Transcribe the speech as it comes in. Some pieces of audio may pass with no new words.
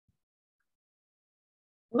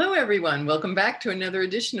Hello, everyone. Welcome back to another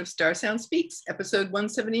edition of Star Sound Speaks, episode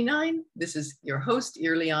 179. This is your host,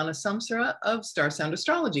 Irliana Samsara of Star Sound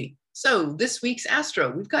Astrology. So this week's astro,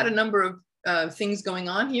 we've got a number of things going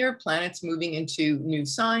on here, planets moving into new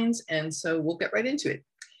signs, and so we'll get right into it.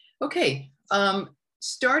 Okay,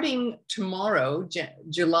 starting tomorrow,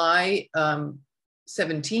 July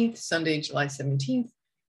 17th, Sunday, July 17th,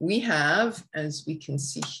 we have, as we can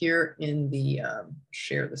see here in the,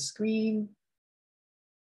 share the screen,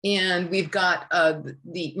 and we've got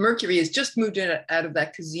the Mercury has just moved out of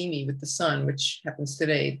that cazimi with the sun, which happens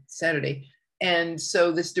today, Saturday. And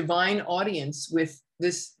so this divine audience with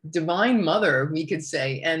this divine mother, we could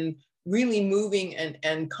say, and really moving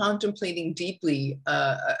and contemplating deeply,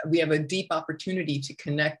 we have a deep opportunity to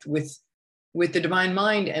connect with the divine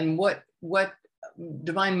mind and what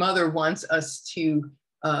divine mother wants us to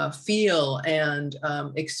feel and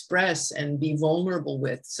express and be vulnerable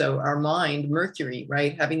with. So our mind, Mercury,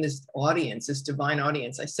 right, having this audience, this divine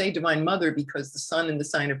audience. I say divine mother because the sun in the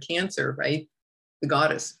sign of Cancer, right, the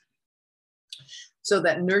goddess. So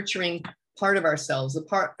that nurturing part of ourselves, the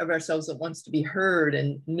part of ourselves that wants to be heard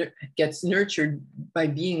and gets nurtured by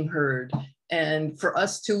being heard. And for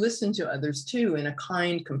us to listen to others too in a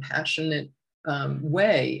kind, compassionate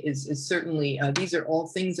way is certainly, these are all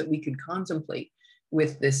things that we could contemplate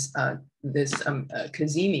with this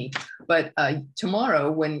cazimi. But tomorrow,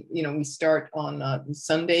 when we start on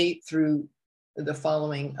Sunday through the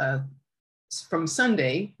following, from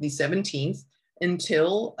Sunday the 17th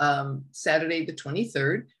until Saturday the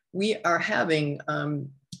 23rd, we are having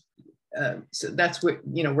so that's what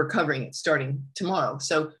we're covering it starting tomorrow.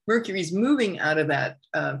 So Mercury's moving out of that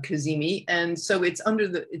cazimi, and so it's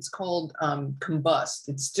it's called combust.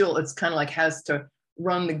 It's kind of like has to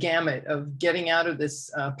run the gamut of getting out of this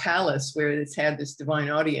palace where it's had this divine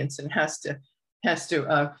audience and has to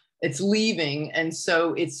it's leaving, and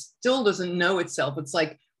so it still doesn't know itself. It's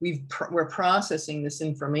like we're processing this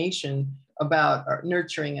information about our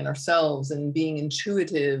nurturing and ourselves and being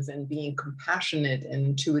intuitive and being compassionate and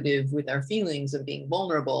intuitive with our feelings and being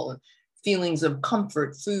vulnerable, and feelings of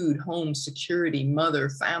comfort, food, home, security, mother,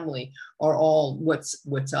 family are all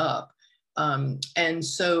what's up. And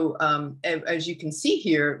so as you can see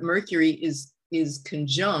here, Mercury is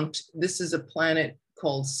conjunct. This is a planet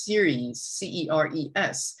called Ceres,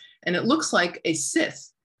 C-E-R-E-S, and it looks like a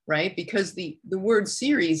Sith, right? Because the word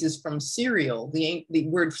Ceres is from cereal. The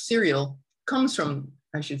word cereal comes from,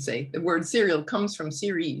 I should say, the word cereal comes from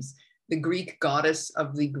Ceres, the Greek goddess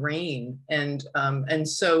of the grain. And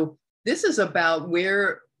so this is about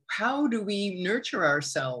how do we nurture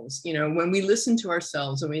ourselves? When we listen to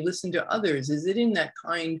ourselves, when we listen to others, is it in that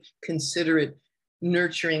kind, considerate,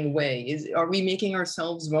 nurturing way? Are we making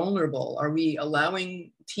ourselves vulnerable? Are we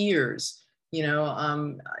allowing tears?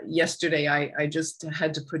 Yesterday, I just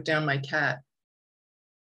had to put down my cat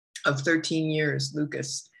of 13 years,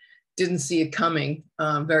 Lucas. Didn't see it coming,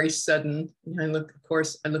 very sudden. I looked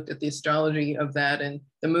at the astrology of that, and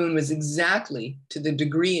the moon was exactly to the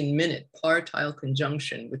degree and minute partile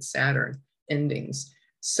conjunction with Saturn,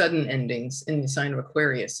 sudden endings in the sign of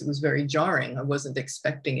Aquarius. It was very jarring. I wasn't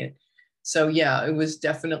expecting it. So yeah, it was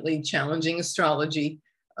definitely challenging astrology.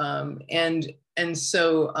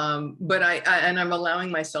 So, but I'm allowing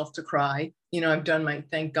myself to cry. I've done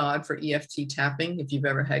thank God for EFT tapping. If you've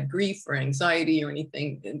ever had grief or anxiety or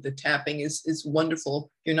anything, the tapping is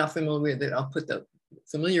wonderful. If you're not familiar with it,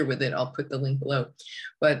 I'll put the link below.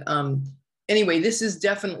 But anyway, this is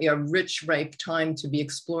definitely a rich, ripe time to be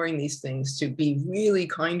exploring these things, to be really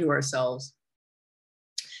kind to ourselves.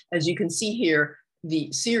 As you can see here,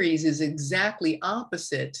 the Ceres is exactly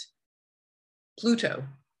opposite Pluto.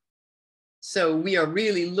 So we are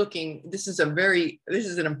really looking, this is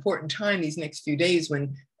an important time these next few days,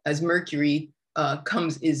 when as Mercury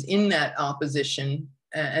is in that opposition,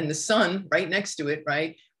 and the sun right next to it,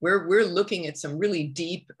 right? We're looking at some really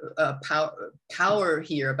deep power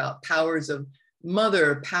here, about powers of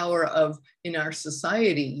mother, power of in our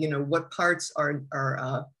society, what parts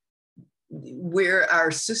are where our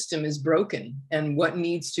system is broken and what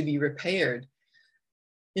needs to be repaired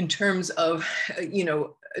in terms of,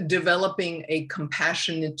 developing a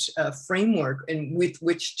compassionate framework with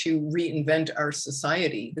which to reinvent our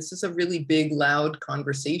society. This is a really big, loud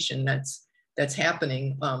conversation that's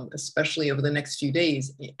happening, especially over the next few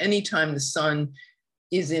days. Anytime the sun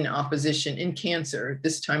is in opposition in Cancer,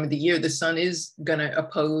 this time of the year, the sun is going to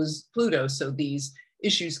oppose Pluto. So these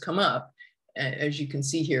issues come up, as you can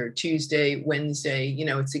see here, Tuesday, Wednesday,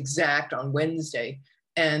 it's exact on Wednesday.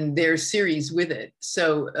 and their Ceres with it.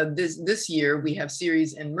 So this year we have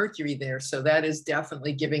Ceres and Mercury there. So that is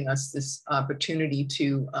definitely giving us this opportunity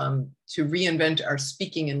to reinvent our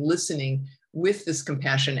speaking and listening with this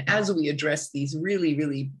compassion as we address these really,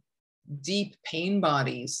 really deep pain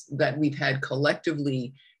bodies that we've had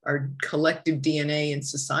collectively, our collective DNA in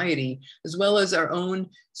society, as well as our own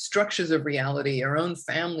structures of reality, our own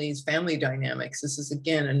families, family dynamics. This is,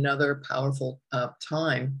 again, another powerful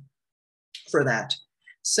time for that.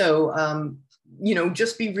 So, you know,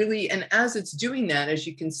 just be really, and as it's doing that, as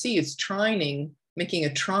you can see, it's trining, making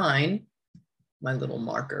a trine, my little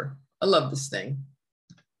marker. I love this thing.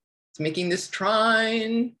 It's making this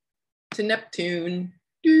trine to Neptune,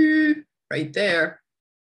 right there.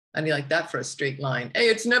 How do you like that for a straight line? Hey,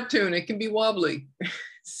 it's Neptune, it can be wobbly.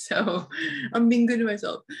 So I'm being good to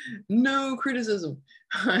myself. No criticism.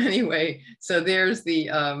 Anyway, so there's the,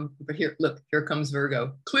 but here, look, here comes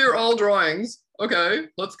Virgo. Clear all drawings. Okay,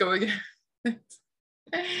 let's go again. I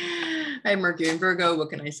have Mercury in Virgo, what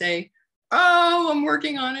can I say? Oh, I'm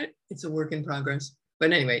working on it. It's a work in progress.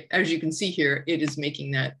 But anyway, as you can see here, it is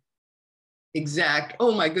making that exact,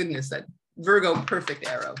 oh my goodness, that Virgo perfect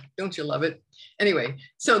arrow. Don't you love it? Anyway,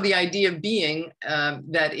 so the idea being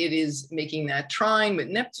that it is making that trine with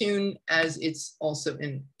Neptune, as it's also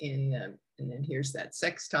in and then here's that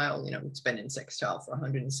sextile. You know, it's been in sextile for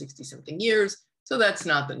 160 something years. So that's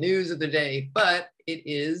not the news of the day, but it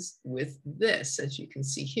is with this, as you can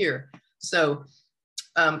see here. So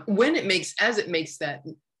when it makes, as it makes that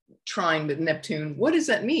trine with Neptune, what does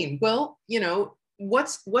that mean? Well, you know,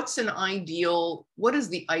 what's an ideal, what is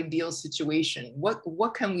the ideal situation?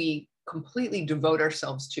 What can we completely devote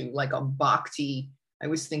ourselves to, like a bhakti? I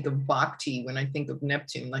always think of bhakti when I think of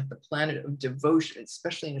Neptune, like the planet of devotion,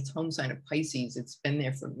 especially in its home sign of Pisces. It's been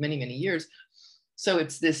there for many, many years. So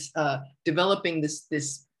it's this developing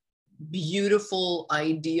this beautiful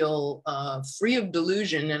ideal, free of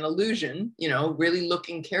delusion and illusion, you know, really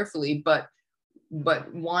looking carefully, but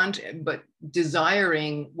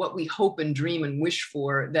desiring what we hope and dream and wish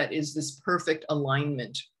for, that is this perfect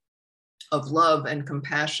alignment of love and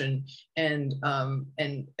compassion, and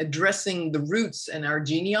addressing the roots and our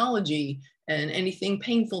genealogy and anything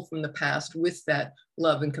painful from the past with that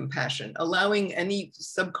love and compassion, allowing any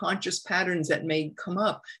subconscious patterns that may come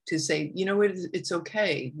up to say, you know, it's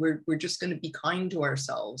okay. We're just going to be kind to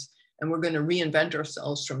ourselves, and we're going to reinvent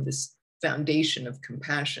ourselves from this foundation of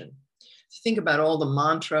compassion. Think about all the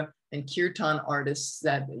mantra and kirtan artists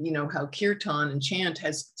that, you know, how kirtan and chant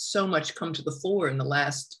has so much come to the fore in the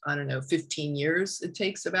last, I don't know, 15 years it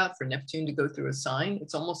takes about for Neptune to go through a sign.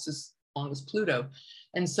 It's almost as long as Pluto.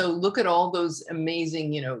 And so look at all those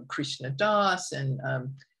amazing, you know, Krishna Das and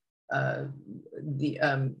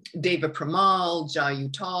Deva Premal, Jai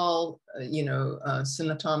Uttal, you know,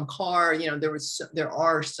 Sanatam Kaur, you know, there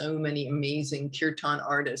are so many amazing kirtan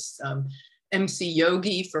artists. MC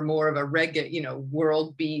Yogi for more of a reggae, you know,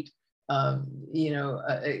 world beat, you know,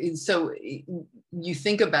 so you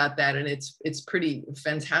think about that, and it's pretty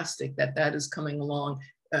fantastic that that is coming along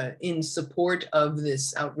in support of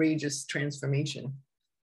this outrageous transformation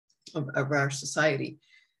of our society.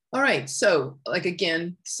 All right, so like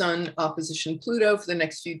again, Sun opposition Pluto for the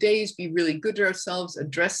next few days, be really good to ourselves,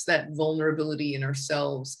 address that vulnerability in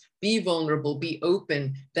ourselves, be vulnerable, be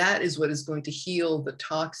open. That is what is going to heal the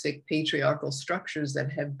toxic patriarchal structures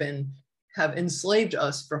that have enslaved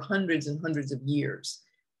us for hundreds and hundreds of years,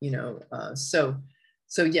 you know. So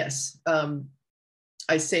yes,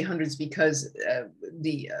 I say hundreds because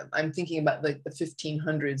I'm thinking about like the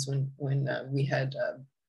 1500s when we had,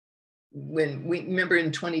 when we remember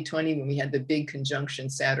in 2020 when we had the big conjunction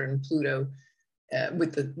Saturn Pluto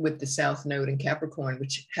with the South Node in Capricorn,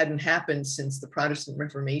 which hadn't happened since the Protestant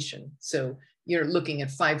Reformation. So you're looking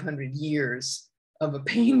at 500 years of a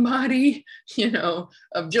pain body, you know,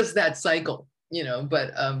 of just that cycle, you know.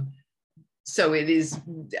 But so it is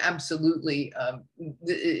absolutely,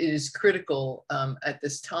 it is critical at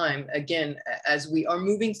this time, again, as we are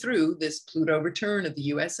moving through this Pluto return of the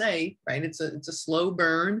USA, right? It's a slow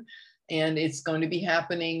burn. And it's going to be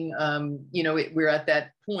happening, you know, we're at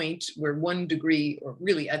that point where 1 degree, or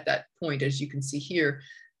really at that point, as you can see here,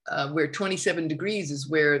 where 27 degrees is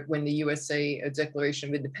when the USA Declaration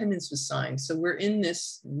of Independence was signed. So we're in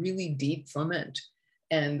this really deep ferment,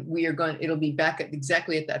 and it'll be back at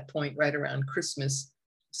exactly at that point right around Christmas.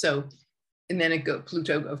 So, and then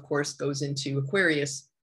Pluto, of course, goes into Aquarius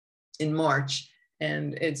in March.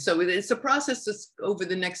 And so it's a process that's over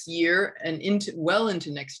the next year and well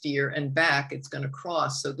into next year and back, it's going to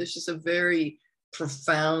cross. So this is a very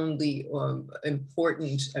profoundly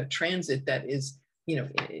important transit that is,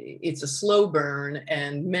 it's a slow burn,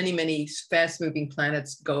 and many fast moving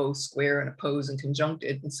planets go square and oppose and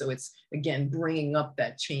conjuncted. And so it's, again, bringing up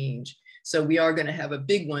that change. So we are going to have a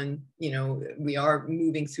big one. We are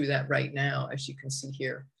moving through that right now, as you can see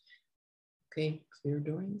here. Okay, clear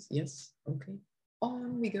doings. Yes. Okay.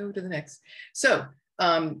 On we go to the next. So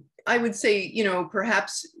I would say,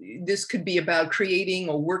 perhaps this could be about creating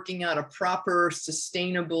or working out a proper,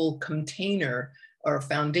 sustainable container or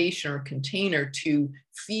foundation or container to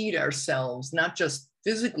feed ourselves, not just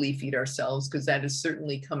physically feed ourselves, because that is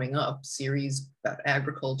certainly coming up, series about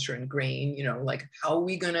agriculture and grain, like how are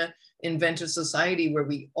we going to invent a society where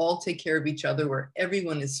we all take care of each other, where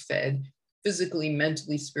everyone is fed physically,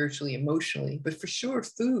 mentally, spiritually, emotionally. But for sure,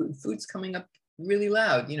 food's coming up really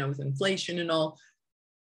loud, with inflation and all.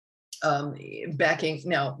 Backing,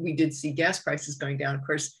 now we did see gas prices going down. Of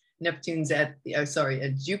course, Neptune's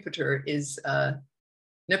Jupiter is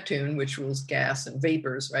Neptune, which rules gas and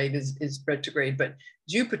vapors, right, is retrograde. But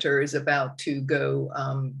Jupiter is about to go,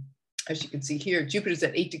 as you can see here, Jupiter's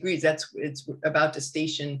at 8 degrees. It's about to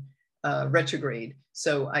station retrograde.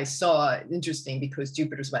 So I saw, interesting, because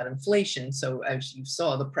Jupiter's about inflation. So as you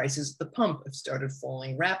saw, the prices at the pump have started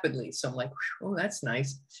falling rapidly. So I'm like, oh, that's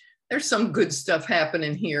nice. There's some good stuff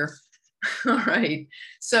happening here. All right.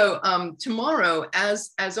 So tomorrow,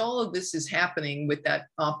 as all of this is happening with that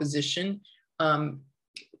opposition,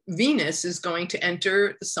 Venus is going to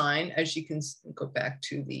enter the sign, as you can go back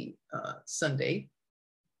to the Sunday.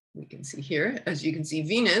 We can see here, as you can see,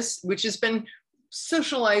 Venus, which has been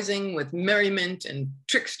socializing with merriment and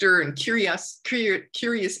trickster and curious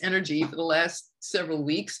energy for the last several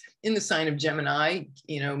weeks in the sign of Gemini,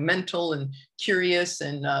 mental and curious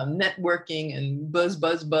and networking and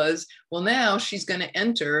buzz. Well, now she's going to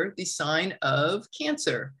enter the sign of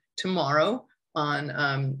Cancer tomorrow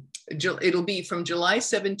on, it'll be from July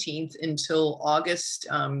 17th until August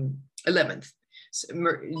 11th. So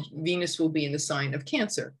Venus will be in the sign of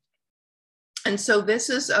Cancer. And so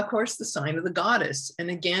this is, of course, the sign of the goddess.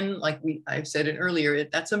 And again, like I've said it earlier,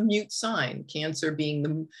 that's a mute sign. Cancer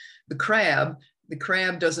being the crab. The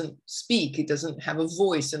crab doesn't speak. It doesn't have a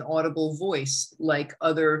voice, an audible voice, like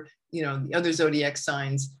other, the other zodiac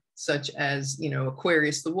signs, such as,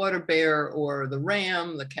 Aquarius, the water bear, or the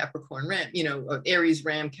ram, the Capricorn ram, Aries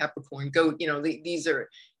ram, Capricorn goat. These are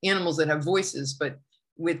animals that have voices. But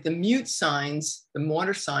with the mute signs, the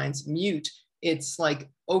water signs, mute, it's like,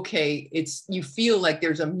 okay, you feel like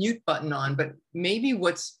there's a mute button on, but maybe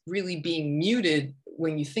what's really being muted,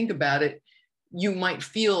 when you think about it, you might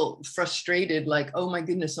feel frustrated, like, oh my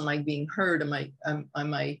goodness, am I being heard? Can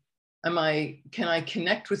I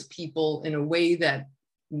connect with people in a way that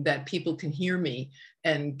people can hear me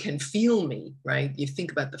and can feel me, right? You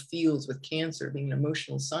think about the feels with Cancer being an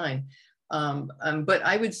emotional sign. But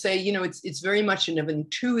I would say, it's very much an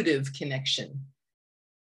intuitive connection.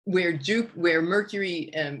 Where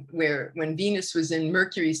Mercury, when Venus was in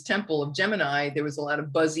Mercury's temple of Gemini, there was a lot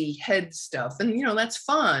of buzzy head stuff, and that's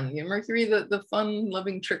fun. Mercury, the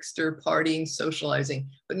fun-loving trickster, partying, socializing.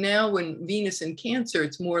 But now when Venus in Cancer,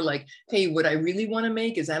 it's more like, hey, what I really want to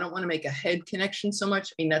make is, I don't want to make a head connection so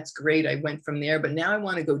much. I mean, that's great, I went from there, but now I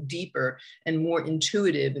want to go deeper and more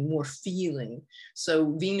intuitive and more feeling.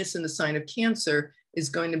 So Venus in the sign of Cancer is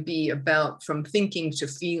going to be about from thinking to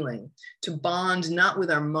feeling, to bond not with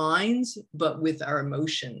our minds, but with our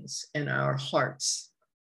emotions and our hearts.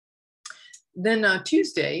 Then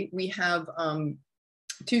Tuesday we have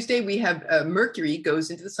Mercury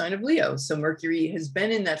goes into the sign of Leo. So Mercury has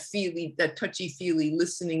been in that touchy-feely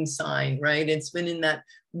listening sign, right? It's been in the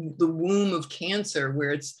womb of Cancer,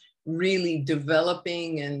 where it's really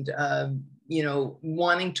developing and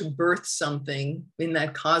wanting to birth something in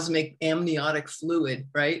that cosmic amniotic fluid,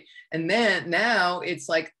 right? And then now it's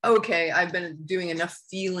like, okay, I've been doing enough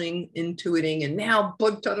feeling, intuiting, and now,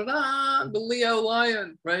 the Leo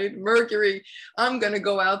lion, right? Mercury, I'm going to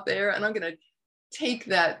go out there and I'm going to take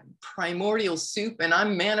that primordial soup, and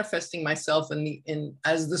I'm manifesting myself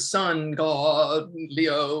as the sun god,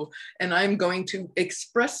 Leo, and I'm going to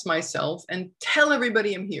express myself and tell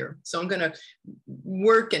everybody I'm here. So I'm going to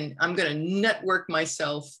work and I'm going to network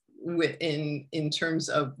myself in terms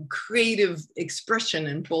of creative expression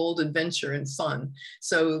and bold adventure and fun.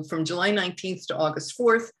 So from July 19th to August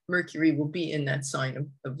 4th, Mercury will be in that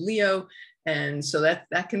sign of Leo. And so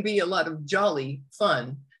that can be a lot of jolly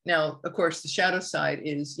fun. Now, of course, the shadow side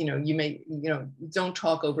is, don't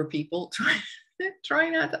talk over people. Try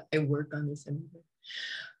not to, I work on this anyway.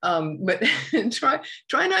 But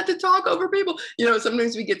try not to talk over people.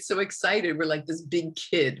 Sometimes we get so excited. We're like this big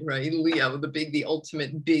kid, right? Leo, the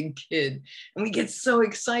ultimate big kid. And we get so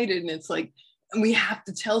excited, and it's like, we have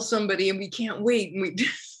to tell somebody and we can't wait. And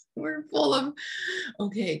we're full of,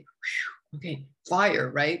 okay, okay, fire,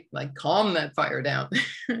 right? Like calm that fire down.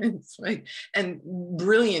 It's like, and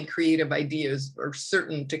brilliant creative ideas are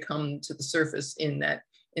certain to come to the surface in that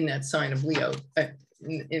sign of Leo,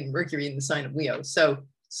 in Mercury in the sign of Leo. So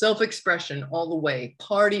self-expression all the way,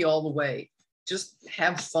 party all the way, just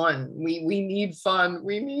have fun. We need fun.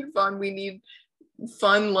 We need fun. We need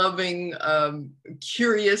fun-loving,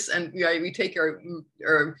 curious, and we take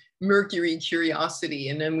our Mercury curiosity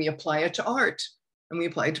and then we apply it to art, and we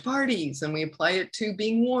apply it to parties, and we apply it to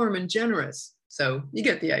being warm and generous. So you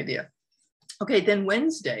get the idea. Okay, then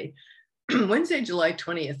Wednesday, Wednesday, July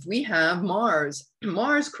 20th, we have Mars.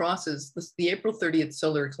 Mars crosses the April 30th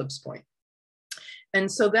solar eclipse point. And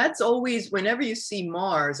so that's always, whenever you see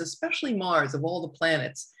Mars, especially Mars of all the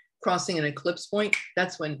planets, crossing an eclipse point,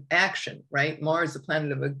 that's when action, right? Mars, the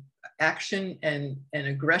planet of action and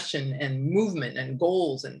aggression and movement and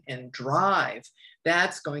goals and drive,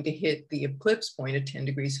 that's going to hit the eclipse point at 10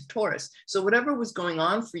 degrees of Taurus. So whatever was going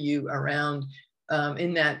on for you around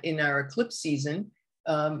in our eclipse season,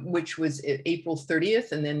 which was April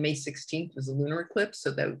 30th, and then May 16th was a lunar eclipse,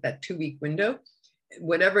 so that 2-week window,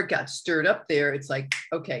 whatever got stirred up there, it's like,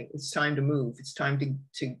 okay, it's time to move. It's time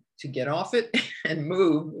to get off it and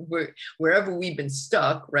move wherever we've been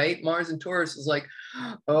stuck, right? Mars and Taurus is like,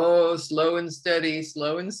 oh, slow and steady,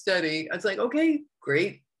 slow and steady. It's like, okay,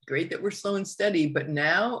 great that we're slow and steady, but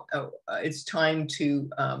now it's time to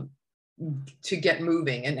get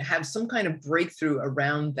moving and have some kind of breakthrough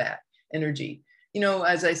around that energy. You know,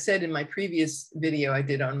 as I said in my previous video I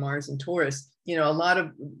did on Mars and Taurus, you know, a lot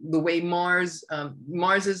of the way Mars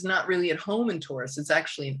is not really at home in Taurus, it's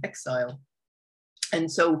actually in exile. And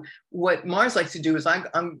so what Mars likes to do is I'm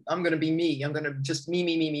going to be me. I'm going to just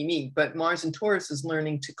me. But Mars in Taurus is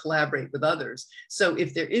learning to collaborate with others. So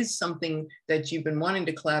if there is something that you've been wanting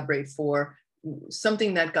to collaborate for,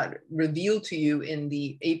 something that got revealed to you in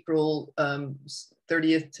the April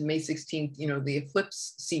 30th to May 16th, you know, the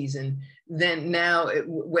eclipse season, then now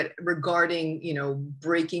regarding, you know,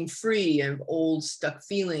 breaking free of old stuck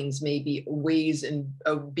feelings, maybe ways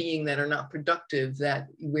of being that are not productive, that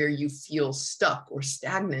where you feel stuck or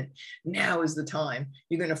stagnant, now is the time.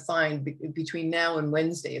 You're going to find between now and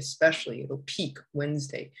Wednesday, especially, it'll peak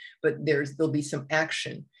Wednesday, but there'll be some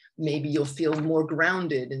action. Maybe you'll feel more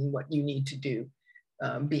grounded in what you need to do.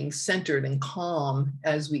 Being centered and calm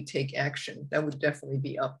as we take action. That would definitely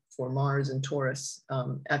be up for Mars and Taurus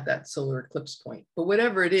at that solar eclipse point. But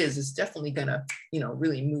whatever it is, it's definitely gonna, you know,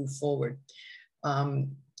 really move forward.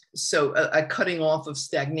 So a cutting off of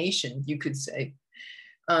stagnation, you could say.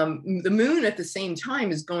 The moon at the same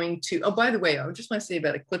time is going to, oh, by the way, I just want to say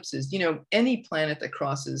about eclipses, you know, any planet that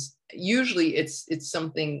crosses, usually it's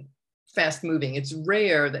something fast moving. It's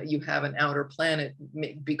rare that you have an outer planet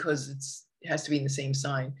because it has to be in the same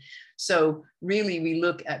sign. So really we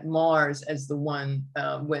look at Mars as the one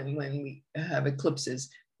when we have eclipses.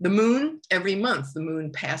 The moon, every month, the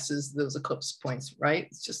moon passes those eclipse points, right?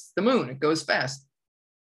 It's just the moon, it goes fast,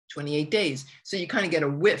 28 days. So you kind of get a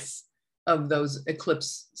whiff of those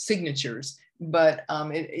eclipse signatures, but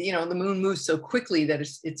you know, the moon moves so quickly that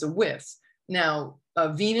it's a whiff. Now,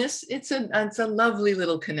 Venus, it's a lovely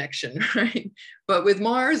little connection, right? But with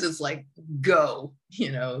Mars, it's like, go,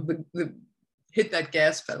 you know, hit that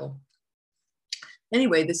gas pedal.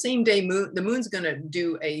 Anyway, the same day, the moon's going to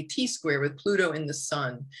do a T-square with Pluto in the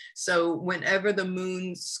sun. So whenever the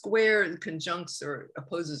moon conjuncts or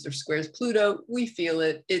opposes or squares Pluto, we feel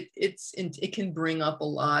it. It can bring up a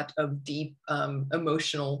lot of deep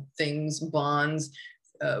emotional things, bonds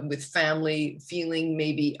with family, feeling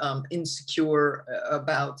maybe insecure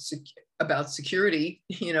about security,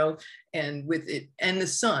 you know, and with it and the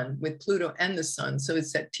sun, with Pluto and the sun. So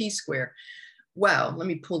it's that T-square. Wow, let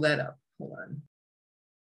me pull that up. Hold on.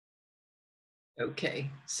 Okay,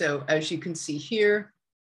 so as you can see here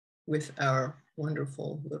with our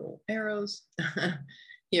wonderful little arrows,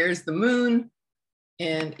 here's the moon,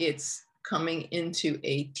 and it's coming into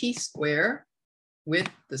a T-square with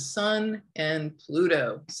the sun and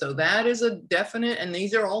Pluto. So that is a definite, and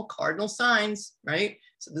these are all cardinal signs, right?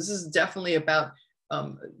 So this is definitely about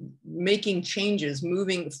making changes,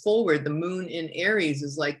 moving forward. The moon in Aries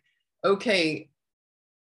is like, okay,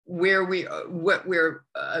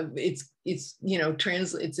 it's you know,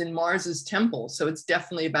 it's in Mars's temple, so it's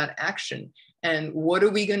definitely about action. And what are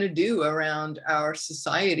we going to do around our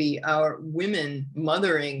society, our women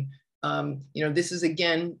mothering? You know, this is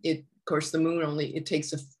again, of course, the moon it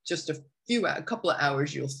takes a couple of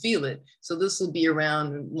hours, you'll feel it. So this will be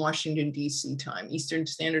around Washington, D.C. time, Eastern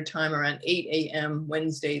Standard Time, around 8 a.m.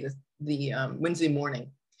 Wednesday, the Wednesday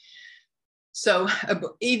morning. So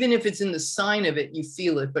even if it's in the sign of it, you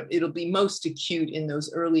feel it, but it'll be most acute in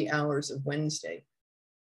those early hours of Wednesday.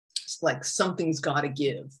 It's like something's got to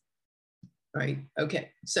give, right?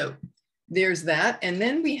 Okay, so there's that. And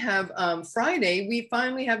then we have Friday, we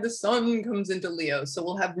finally have the sun comes into Leo. So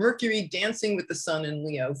we'll have Mercury dancing with the sun in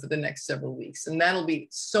Leo for the next several weeks. And that'll be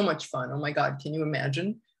so much fun. Oh my God, can you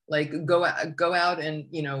imagine? Like go out and,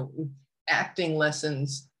 you know, acting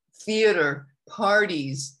lessons, theater,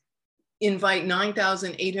 parties, invite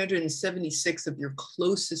 9,876 of your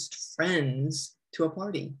closest friends to a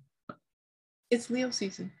party. It's Leo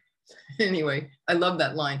season. Anyway, I love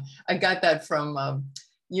that line. I got that from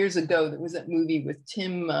years ago. There was that movie with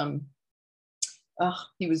Tim.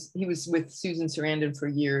 He was with Susan Sarandon for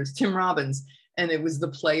years. Tim Robbins, and it was The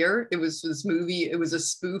Player. It was this movie. It was a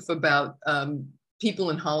spoof about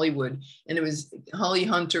people in Hollywood, and it was Holly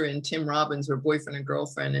Hunter and Tim Robbins were boyfriend and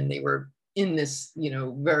girlfriend, and they were in this, you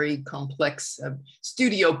know, very complex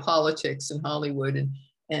studio politics in Hollywood,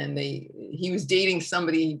 and he was dating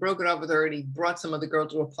somebody. He broke it up with her, and he brought some other girl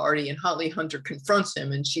to a party, and Holly Hunter confronts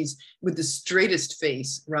him, and she's with the straightest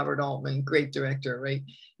face. Robert Altman, great director, right?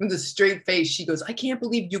 With the straight face, she goes, "I can't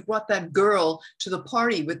believe you brought that girl to the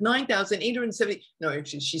party with 9,870." No,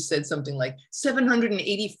 actually, she said something like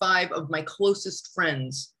 785 of my closest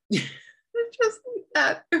friends. Just like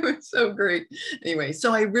that. It was so great. Anyway,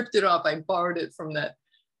 so I ripped it off. I borrowed it from that.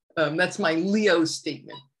 That's my Leo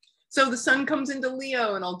statement. So the sun comes into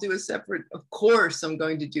Leo, and I'll do a separate, of course, I'm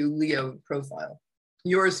going to do Leo profile.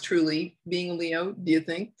 Yours truly, being a Leo, do you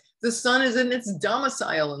think? The sun is in its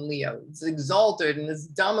domicile in Leo. It's exalted in its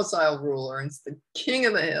domicile ruler, and it's the king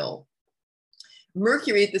of the hill.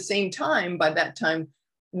 Mercury at the same time, by that time,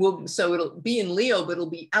 so it'll be in Leo, but it'll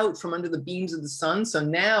be out from under the beams of the sun. So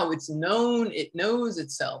now it's known, it knows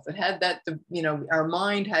itself. It had that, you know, our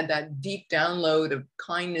mind had that deep download of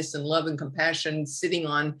kindness and love and compassion sitting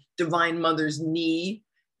on Divine Mother's knee,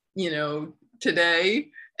 you know,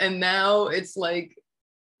 today. And now it's like,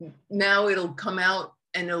 now it'll come out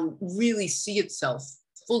and it'll really see itself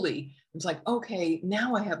fully. It's like, okay,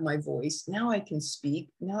 now I have my voice. Now I can speak.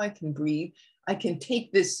 Now I can breathe. I can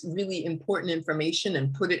take this really important information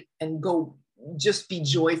and put it and go just be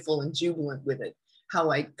joyful and jubilant with it.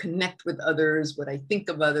 How I connect with others, what I think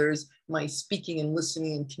of others, my speaking and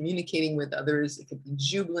listening and communicating with others. It could be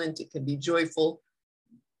jubilant, it could be joyful.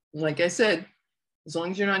 Like I said, as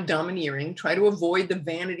long as you're not domineering, try to avoid the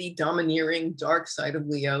vanity, domineering, dark side of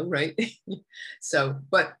Leo, right? So,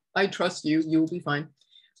 but I trust you, you'll be fine.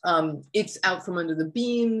 It's out from under the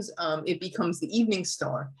beams. It becomes the evening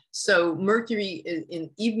star. So Mercury in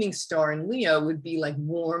evening star in Leo would be like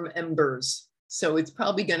warm embers. So it's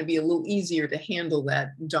probably going to be a little easier to handle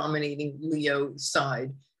that dominating Leo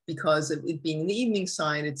side because of it being the evening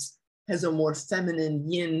side. It's has a more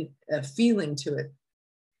feminine yin feeling to it.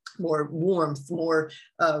 More warmth, more,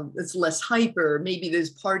 it's less hyper. Maybe there's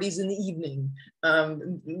parties in the evening.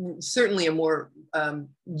 Certainly a more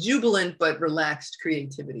jubilant but relaxed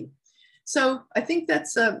creativity. So I think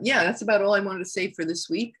that's, yeah, that's about all I wanted to say for this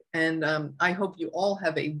week. And I hope you all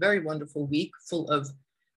have a very wonderful week full of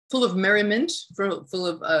merriment, full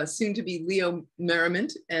of soon to be Leo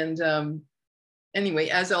merriment. And anyway,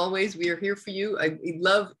 as always, we are here for you. I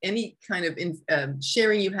love any kind of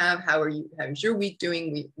sharing you have. How's your week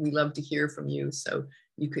doing? We love to hear from you. So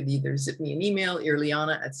you could either zip me an email,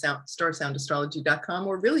 irliana@starsoundastrology.com,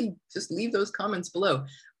 or really just leave those comments below.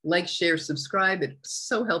 Like, share, subscribe. It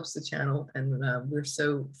so helps the channel. And we're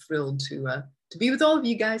so thrilled to be with all of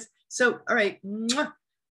you guys. So, all right,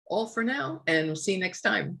 all for now, and we'll see you next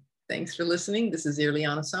time. Thanks for listening. This is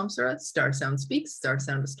Irliana Samsara, Star Sound Speaks,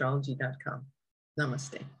 starsoundastrology.com.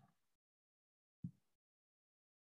 Namaste.